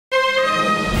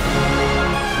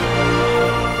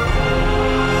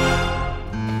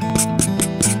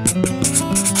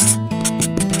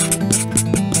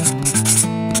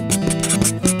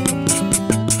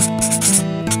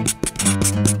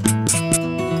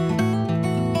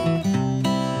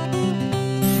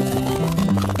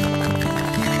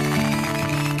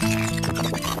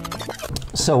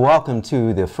So welcome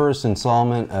to the first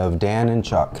installment of Dan and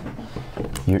Chuck.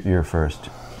 You're first.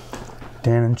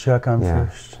 Dan and Chuck, I'm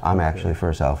first. I'm actually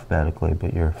first alphabetically,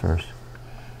 but you're first.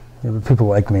 Yeah, but people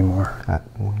like me more.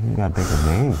 Well, you got a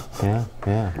bigger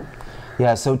name.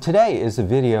 Yeah, so today is a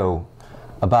video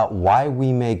about why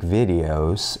we make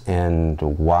videos and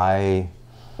why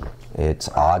it's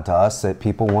odd to us that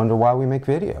people wonder why we make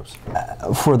videos.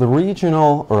 For the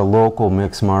regional or local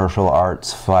mixed martial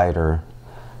arts fighter,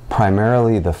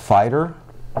 primarily the fighter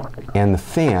and the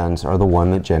fans are the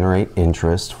one that generate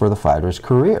interest for the fighter's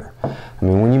career. I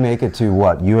mean, when you make it to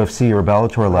what, UFC or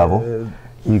Bellator level,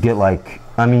 you get like,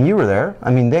 I mean, you were there.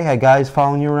 I mean, they had guys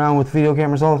following you around with video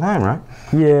cameras all the time, right?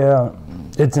 Yeah,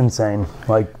 it's insane.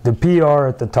 Like, the PR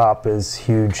at the top is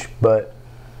huge, but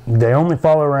they only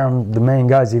follow around the main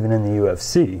guys even in the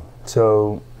UFC.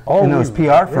 So all and those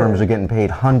PR firms are getting paid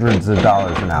hundreds of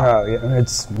dollars an hour. Yeah,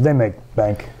 they make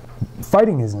bank.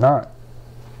 Fighting is not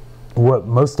what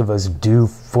most of us do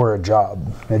for a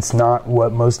job. It's not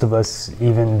what most of us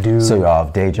even do. So you all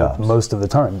have day jobs most of the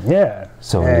time. Yeah.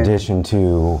 So in addition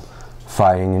to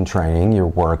fighting and training, you're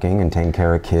working and taking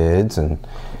care of kids, and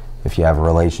if you have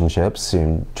relationships,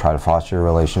 you try to foster your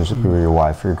relationship with your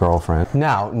wife or your girlfriend.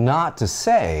 Now, not to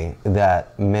say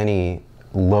that many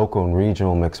local and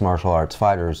regional mixed martial arts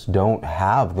fighters don't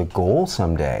have the goal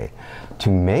someday to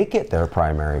make it their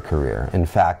primary career. In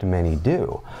fact, many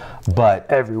do. But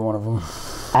every one of them.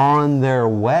 On their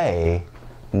way,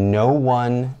 no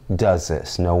one does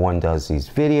this. No one does these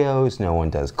videos. No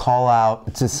one does call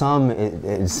out. To some,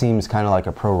 it seems kind of like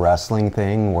a pro wrestling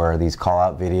thing where these call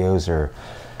out videos are,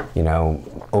 you know,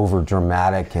 over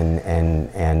dramatic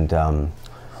and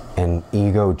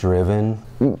ego driven.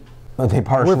 They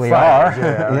partially are.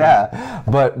 Yeah.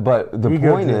 But the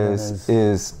point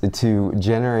is to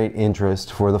generate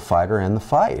interest for the fighter and the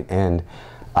fight. And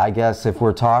I guess if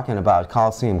we're talking about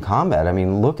Coliseum Combat, I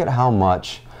mean, look at how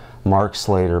much Mark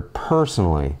Slater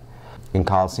personally in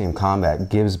Coliseum Combat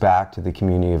gives back to the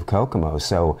community of Kokomo.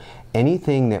 So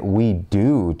anything that we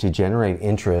do to generate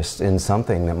interest in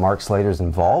something that Mark Slater's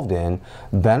involved in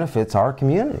benefits our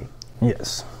community.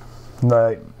 Yes.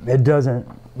 Like, it doesn't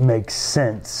make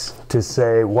sense to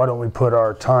say, why don't we put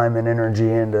our time and energy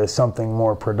into something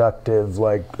more productive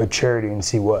like a charity and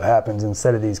see what happens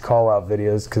instead of these call-out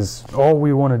videos, because all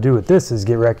we want to do with this is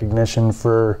get recognition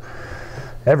for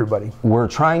everybody. We're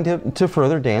trying to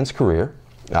further Dan's career.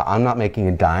 I'm not making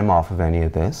a dime off of any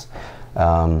of this.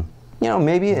 You know,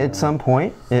 maybe at some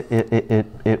point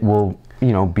it will,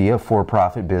 you know, be a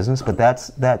for-profit business, but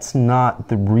that's not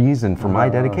the reason for my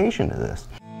dedication to this.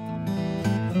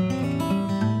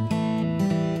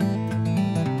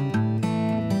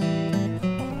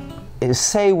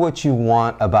 Say what you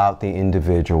want about the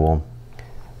individual.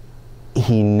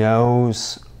 He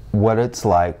knows what it's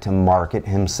like to market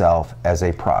himself as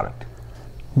a product.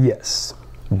 Yes.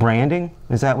 Branding?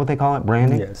 Is that what they call it?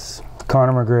 Branding? Yes.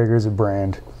 Conor McGregor is a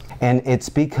brand. And it's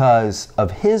because of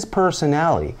his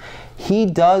personality. He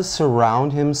does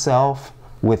surround himself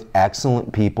with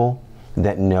excellent people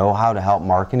that know how to help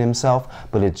market himself,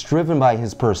 but it's driven by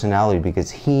his personality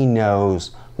because he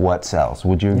knows what sells.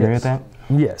 Would you agree with that?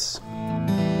 Yes.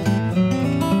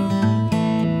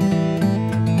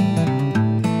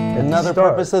 Another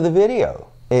purpose of the video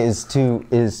is to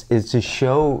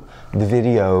show the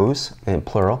videos, in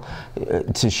plural,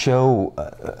 to show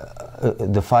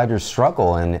the fighter's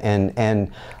struggle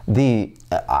and the.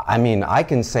 I mean, I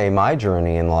can say my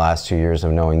journey in the last 2 years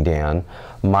of knowing Dan,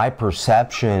 my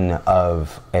perception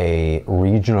of a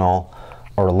regional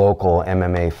or local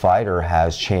MMA fighter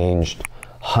has changed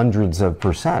hundreds of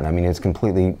 %. I mean, it's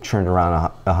completely turned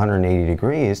around 180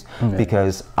 degrees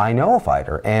because I know a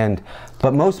fighter,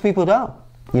 but most people don't.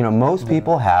 You know, most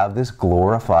people have this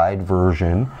glorified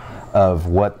version of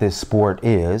what this sport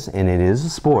is, and it is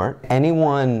a sport.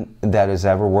 Anyone that has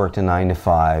ever worked a 9 to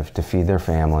 5 to feed their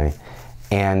family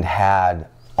and had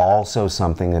also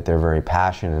something that they're very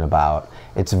passionate about,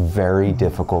 it's very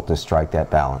difficult to strike that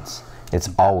balance. It's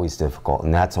always difficult,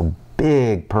 and that's a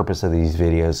big purpose of these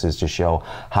videos, is to show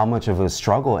how much of a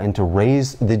struggle and to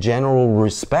raise the general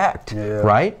respect,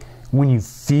 right? When you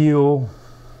feel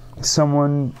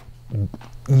someone,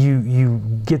 you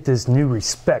get this new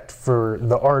respect for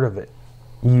the art of it.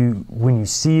 When you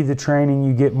see the training,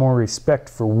 you get more respect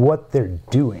for what they're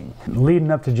doing. Leading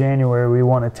up to January, we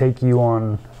want to take you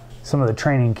on some of the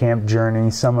training camp journey,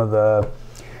 some of the,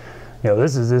 you know,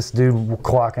 this is this dude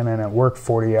clocking in at work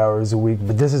 40 hours a week,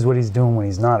 but this is what he's doing when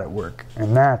he's not at work.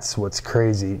 And that's what's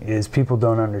crazy, is people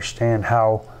don't understand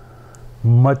how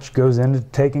much goes into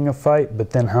taking a fight, but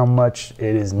then how much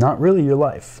it is not really your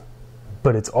life,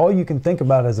 but it's all you can think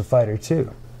about as a fighter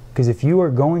too. Because if you are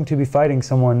going to be fighting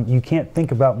someone, you can't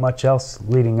think about much else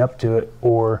leading up to it,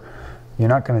 or you're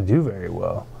not going to do very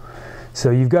well.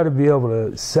 So you've got to be able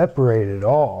to separate it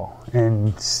all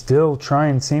and still try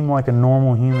and seem like a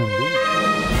normal human being.